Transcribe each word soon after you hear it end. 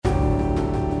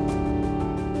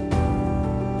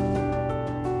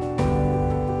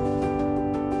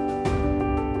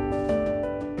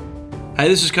Hey,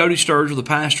 this is Cody Sturgill, the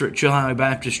pastor at Chilhowee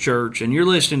Baptist Church, and you're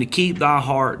listening to Keep Thy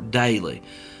Heart Daily,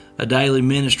 a daily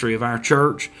ministry of our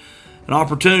church, an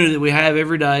opportunity that we have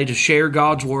every day to share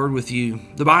God's Word with you.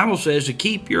 The Bible says to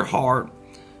keep your heart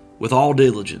with all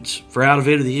diligence, for out of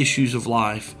it are the issues of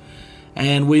life.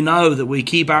 And we know that we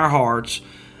keep our hearts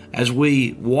as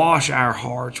we wash our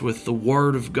hearts with the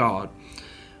Word of God.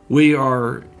 We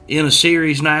are in a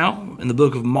series now in the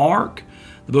book of Mark.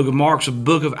 The book of Mark's a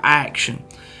book of action.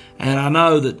 And I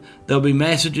know that there'll be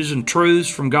messages and truths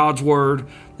from God's Word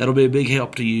that'll be a big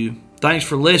help to you. Thanks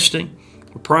for listening.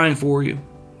 We're praying for you.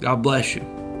 God bless you.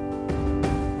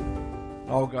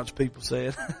 All God's people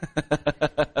said.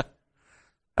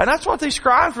 And that's what these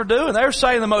scribes were doing. They were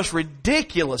saying the most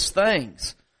ridiculous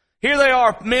things. Here they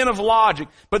are, men of logic,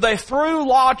 but they threw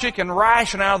logic and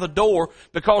ration out of the door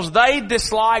because they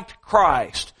disliked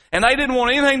Christ. And they didn't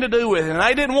want anything to do with it. And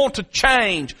they didn't want to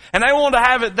change. And they wanted to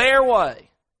have it their way.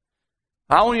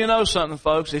 I want you to know something,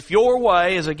 folks. If your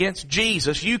way is against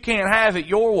Jesus, you can't have it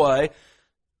your way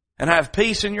and have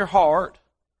peace in your heart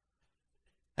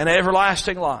and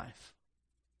everlasting life.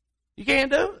 You can't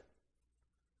do it.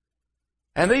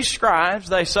 And these scribes,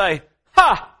 they say,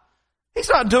 he's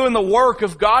not doing the work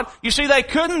of God. You see, they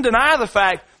couldn't deny the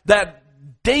fact that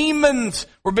demons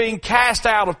were being cast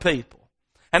out of people.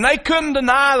 And they couldn't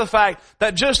deny the fact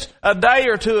that just a day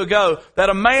or two ago, that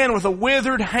a man with a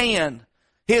withered hand,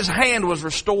 his hand was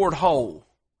restored whole.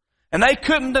 And they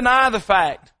couldn't deny the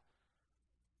fact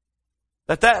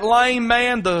that that lame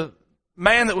man, the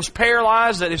man that was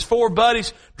paralyzed, that his four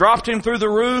buddies dropped him through the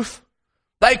roof,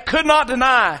 they could not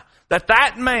deny that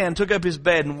that man took up his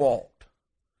bed and walked.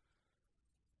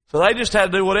 So they just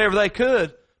had to do whatever they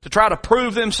could to try to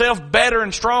prove themselves better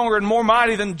and stronger and more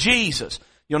mighty than Jesus.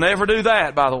 You'll never do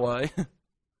that, by the way. And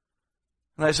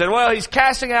they said, well, he's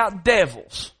casting out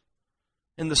devils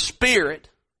in the spirit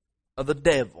of the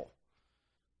devil.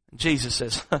 And Jesus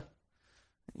says,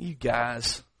 you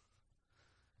guys,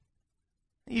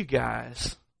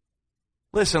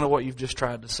 listen to what you've just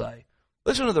tried to say.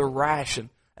 Listen to the ration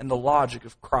and the logic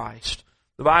of Christ.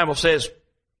 The Bible says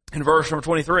in verse number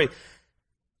 23,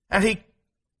 and he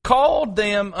called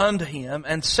them unto him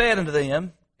and said unto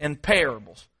them in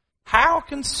parables, how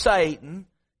can Satan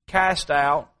cast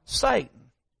out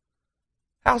Satan?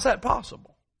 How's that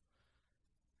possible?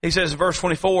 He says in verse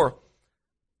 24,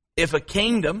 if a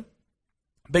kingdom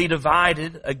be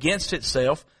divided against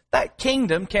itself, that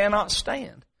kingdom cannot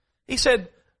stand. He said,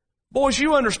 boys,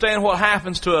 you understand what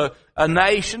happens to a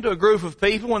nation, to a group of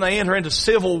people when they enter into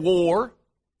civil war.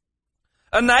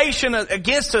 A nation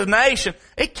against a nation,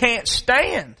 it can't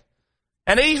stand.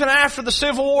 And even after the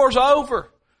civil war's over,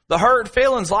 the hurt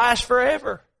feelings last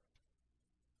forever.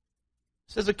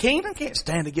 He says a kingdom can't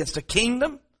stand against a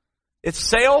kingdom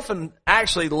itself and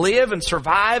actually live and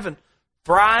survive and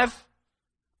thrive.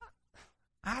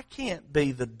 I can't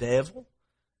be the devil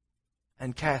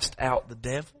and cast out the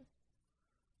devil.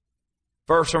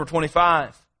 Verse number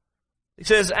 25. He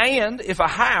says, and if a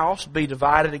house be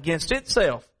divided against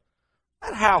itself,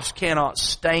 that house cannot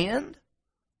stand.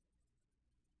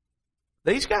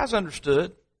 These guys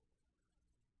understood.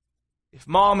 If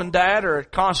mom and dad are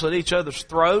constantly at each other's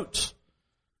throats,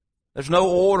 there's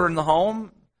no order in the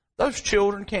home, those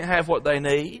children can't have what they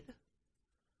need.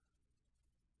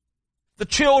 The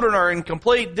children are in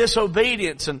complete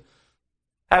disobedience and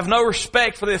have no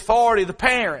respect for the authority of the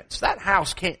parents. That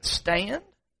house can't stand.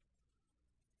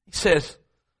 He says,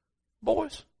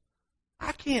 boys,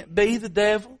 I can't be the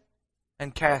devil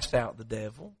and cast out the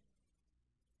devil.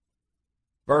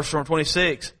 Verse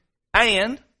 26,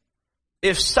 and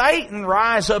if Satan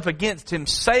rise up against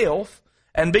himself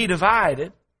and be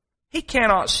divided, he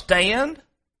cannot stand,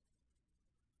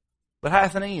 but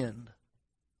hath an end.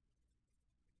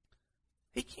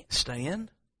 He can't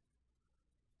stand.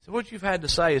 So what you've had to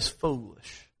say is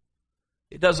foolish.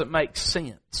 It doesn't make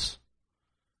sense.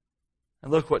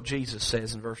 And look what Jesus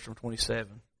says in verse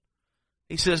 27.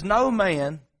 He says, no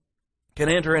man can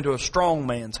enter into a strong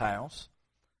man's house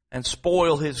and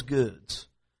spoil his goods,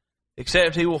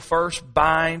 except he will first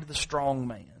bind the strong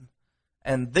man,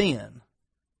 and then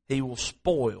he will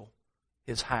spoil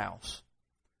his house.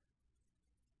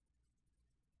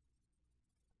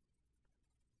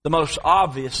 The most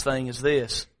obvious thing is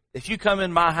this. If you come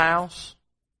in my house,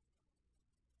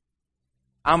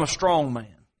 I'm a strong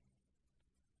man.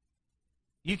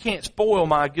 You can't spoil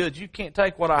my goods. You can't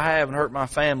take what I have and hurt my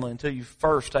family until you've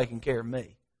first taken care of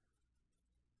me.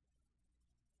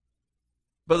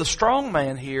 But the strong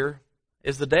man here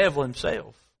is the devil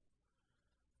himself.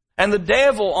 And the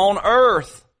devil on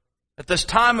earth at this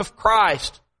time of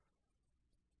Christ,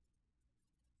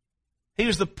 He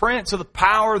was the prince of the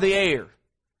power of the air.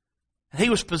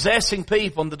 He was possessing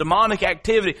people, and the demonic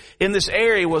activity in this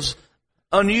area was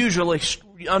unusually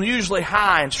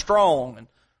high and strong. And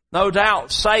no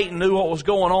doubt Satan knew what was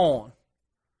going on.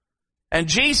 And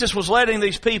Jesus was letting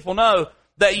these people know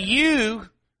that you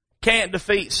can't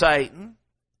defeat Satan.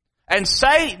 And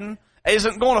Satan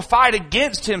isn't going to fight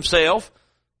against himself.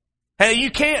 And you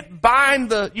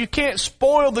can't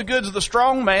spoil the goods of the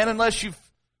strong man unless you've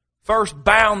first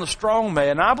bound the strong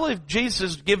man. And I believe Jesus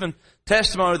has given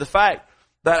testimony of the fact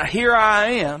that here I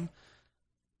am,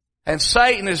 and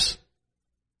Satan is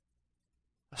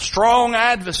a strong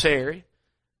adversary,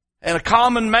 and a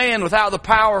common man without the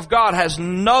power of God has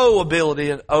no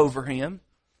ability over him.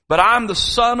 But I'm the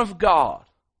Son of God,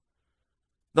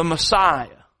 the Messiah,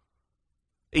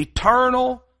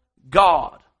 eternal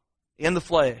God in the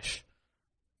flesh.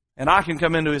 And I can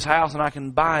come into his house and I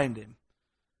can bind him.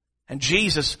 And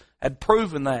Jesus had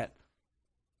proven that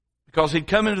because he'd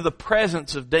come into the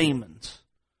presence of demons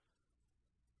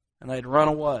and they'd run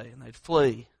away and they'd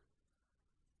flee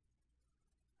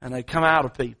and they'd come out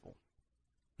of people.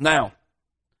 Now,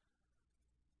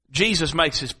 Jesus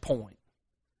makes his point.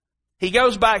 He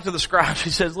goes back to the scribes.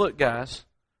 He says, look guys,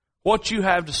 what you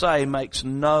have to say makes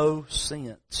no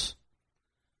sense.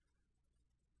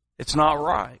 It's not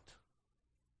right.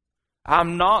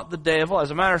 I'm not the devil. As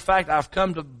a matter of fact, I've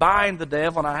come to bind the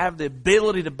devil, and I have the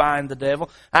ability to bind the devil.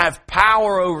 I have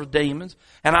power over demons,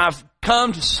 and I've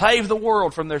come to save the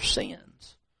world from their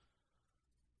sins.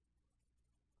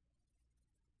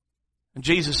 And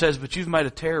Jesus says, but you've made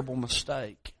a terrible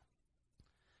mistake.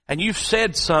 And you've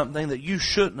said something that you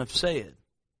shouldn't have said.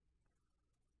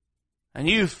 And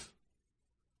you've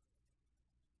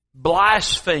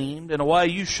blasphemed in a way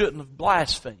you shouldn't have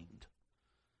blasphemed.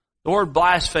 The word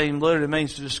blaspheme literally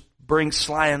means to just bring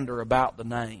slander about the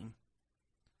name.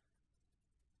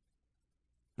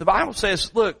 The Bible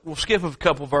says, look, we'll skip a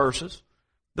couple verses.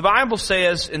 The Bible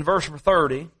says in verse number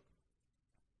 30,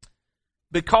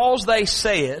 because they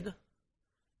said,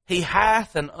 he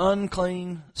hath an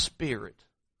unclean spirit.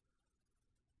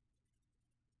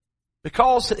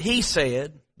 Because they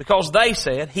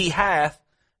said, he hath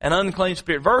an unclean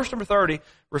spirit. Verse number 30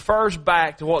 refers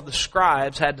back to what the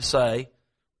scribes had to say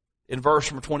in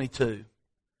verse number 22.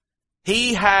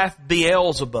 He hath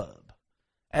Beelzebub,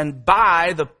 and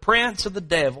by the prince of the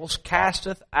devils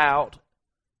casteth out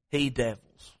he devils.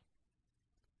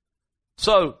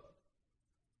 So,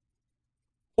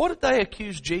 what did they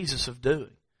accuse Jesus of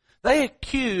doing? They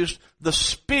accused the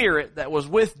spirit that was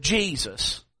with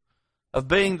Jesus of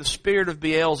being the spirit of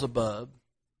Beelzebub,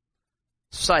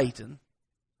 Satan.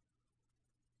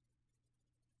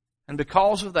 And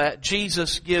because of that,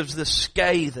 Jesus gives this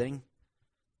scathing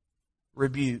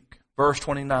rebuke. Verse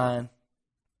 28.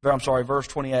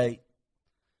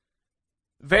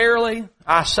 Verily,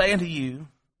 I say unto you,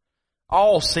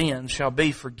 all sins shall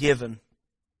be forgiven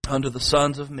unto the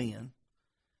sons of men,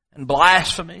 and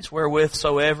blasphemies wherewith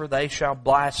soever they shall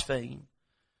blaspheme.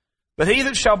 But he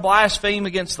that shall blaspheme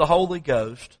against the Holy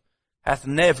Ghost hath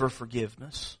never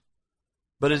forgiveness,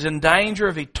 but is in danger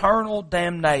of eternal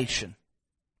damnation,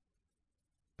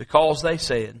 because they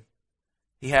said,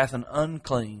 he hath an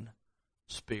unclean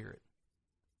spirit.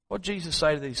 What did Jesus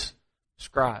say to these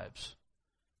scribes?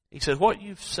 He said, what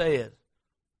you've said,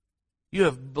 you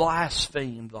have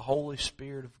blasphemed the Holy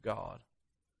Spirit of God.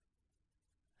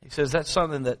 He says that's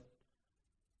something that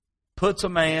puts a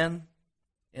man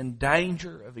in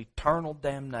danger of eternal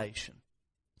damnation.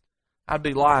 I'd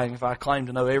be lying if I claimed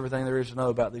to know everything there is to know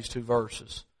about these two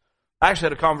verses. I actually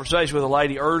had a conversation with a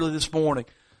lady early this morning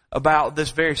about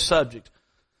this very subject.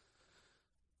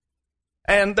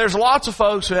 And there's lots of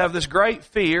folks who have this great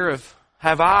fear of,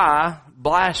 have I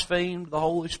blasphemed the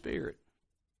Holy Spirit?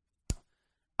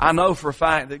 I know for a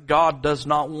fact that God does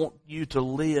not want you to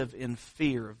live in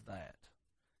fear of that.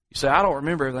 You say, I don't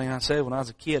remember everything I said when I was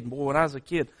a kid. And boy, when I was a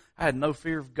kid, I had no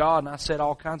fear of God and I said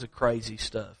all kinds of crazy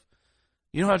stuff.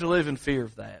 You don't have to live in fear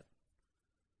of that.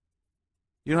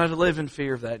 You don't have to live in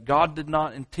fear of that. God did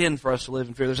not intend for us to live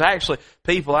in fear. There's actually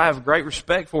people I have great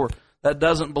respect for that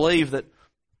doesn't believe that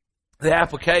the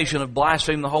application of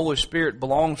blaspheming the Holy Spirit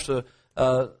belongs to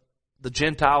the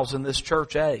Gentiles in this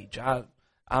church age.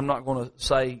 I'm not going to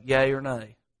say yea or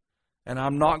nay. And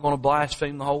I'm not going to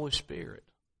blaspheme the Holy Spirit.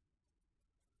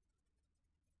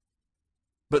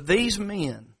 But these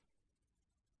men,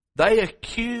 they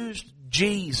accused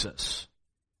Jesus.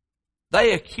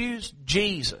 They accused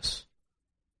Jesus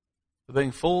of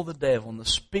being full of the devil and the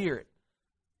spirit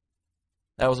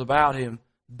that was about him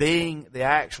being the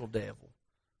actual devil.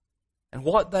 And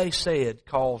what they said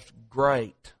caused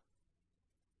great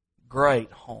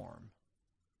harm.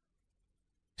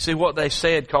 See, what they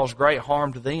said caused great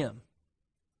harm to them.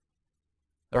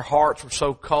 Their hearts were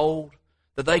so cold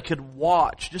that they could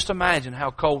watch. Just imagine how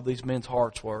cold these men's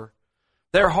hearts were.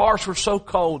 Their hearts were so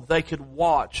cold they could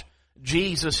watch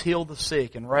Jesus heal the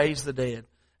sick and raise the dead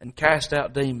and cast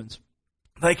out demons.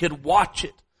 They could watch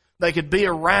it. They could be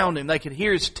around Him. They could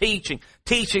hear His teaching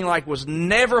like was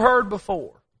never heard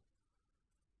before.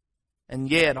 And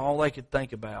yet, all they could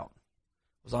think about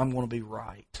was, I'm going to be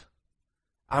right.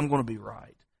 I'm going to be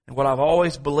right. And what I've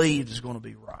always believed is going to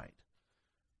be right.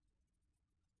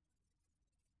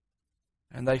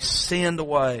 And they sinned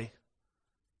away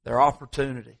their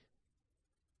opportunity,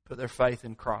 put their faith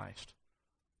in Christ.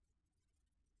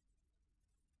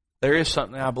 There is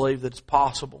something I believe that's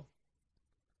possible.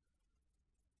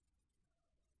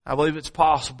 I believe it's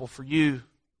possible for you,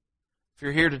 if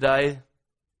you're here today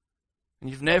and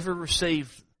you've never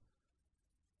received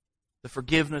the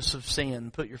forgiveness of sin,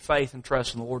 put your faith and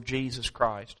trust in the Lord Jesus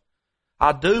Christ.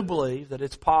 I do believe that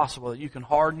it's possible that you can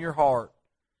harden your heart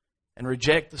and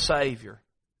reject the Savior.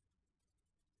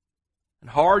 And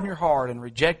harden your heart and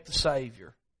reject the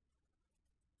Savior.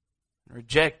 And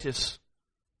reject His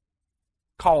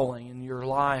calling in your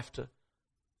life to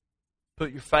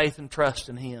put your faith and trust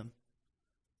in Him.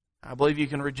 I believe you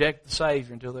can reject the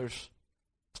Savior until there's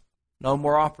no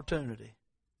more opportunity.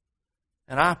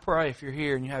 And I pray if you're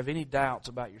here and you have any doubts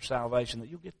about your salvation that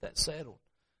you'll get that settled.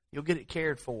 You'll get it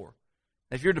cared for.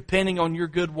 If you're depending on your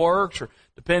good works or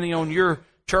depending on your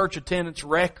church attendance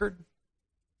record,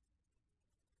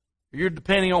 or you're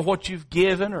depending on what you've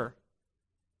given or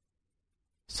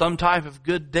some type of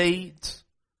good deeds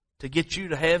to get you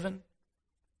to heaven,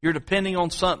 you're depending on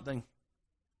something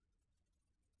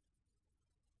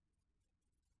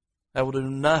that will do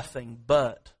nothing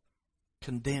but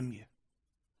condemn you.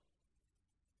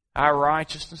 Our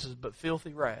righteousness is but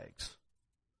filthy rags.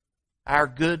 Our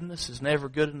goodness is never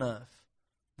good enough.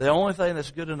 The only thing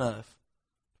that's good enough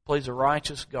to please a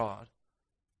righteous God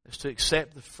is to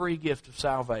accept the free gift of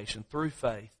salvation through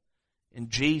faith in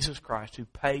Jesus Christ, who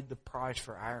paid the price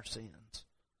for our sins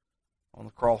on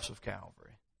the cross of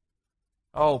Calvary.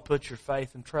 Oh, put your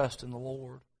faith and trust in the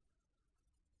Lord.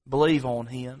 Believe on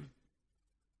Him.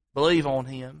 Believe on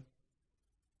Him.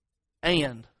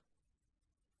 And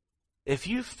if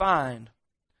you find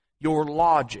your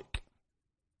logic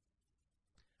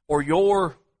or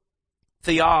your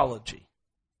theology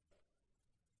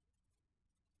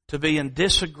to be in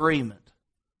disagreement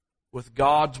with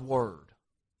God's Word,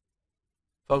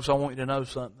 folks, I want you to know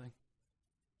something.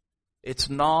 It's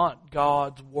not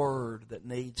God's Word that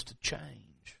needs to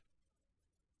change.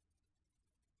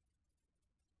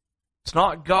 It's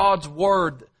not God's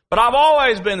Word. But I've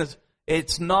always been this.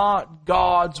 It's not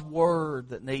God's Word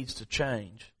that needs to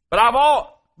change. It's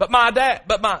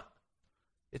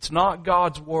not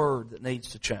God's Word that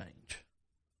needs to change.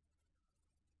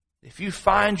 If you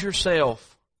find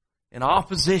yourself in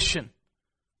opposition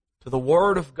to the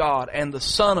Word of God and the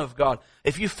Son of God,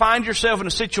 if you find yourself in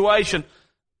a situation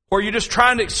where you're just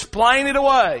trying to explain it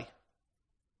away,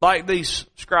 like these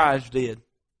scribes did,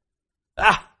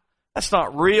 that's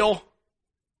not real.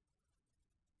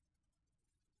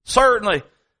 Certainly,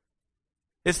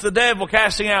 it's the devil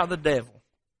casting out the devil.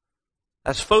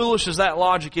 As foolish as that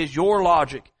logic is, your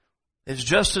logic is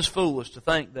just as foolish to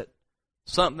think that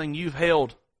something you've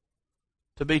held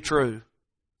to be true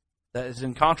that is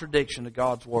in contradiction to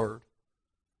God's Word.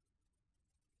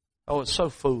 Oh, it's so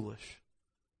foolish.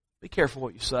 Be careful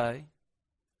what you say.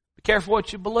 Be careful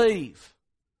what you believe.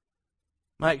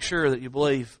 Make sure that you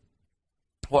believe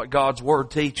what God's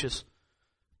Word teaches,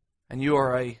 and you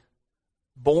are a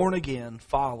born-again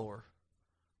follower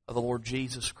of the Lord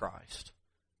Jesus Christ.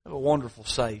 We have a wonderful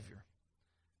Savior.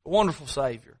 A wonderful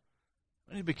Savior.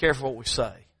 We need to be careful what we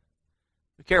say.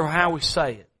 Be careful how we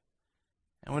say it.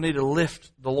 And we need to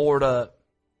lift the Lord up,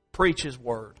 preach His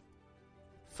Word,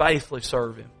 faithfully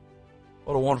serve Him.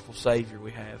 What a wonderful Savior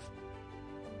we have.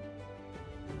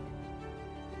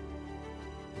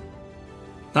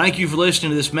 Thank you for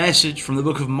listening to this message from the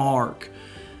book of Mark.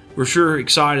 We're sure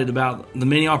excited about the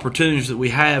many opportunities that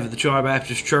we have at the Chilhowee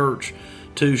Baptist Church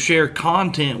to share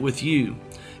content with you.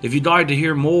 If you'd like to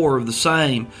hear more of the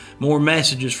same, more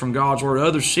messages from God's Word,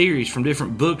 other series from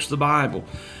different books of the Bible,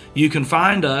 you can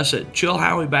find us at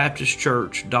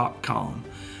ChilhoweeBaptistChurch.com,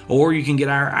 or you can get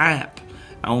our app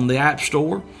on the App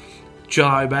Store,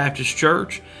 Chilhowee Baptist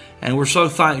Church, and we're so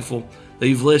thankful that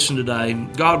you've listened today.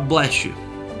 God bless you.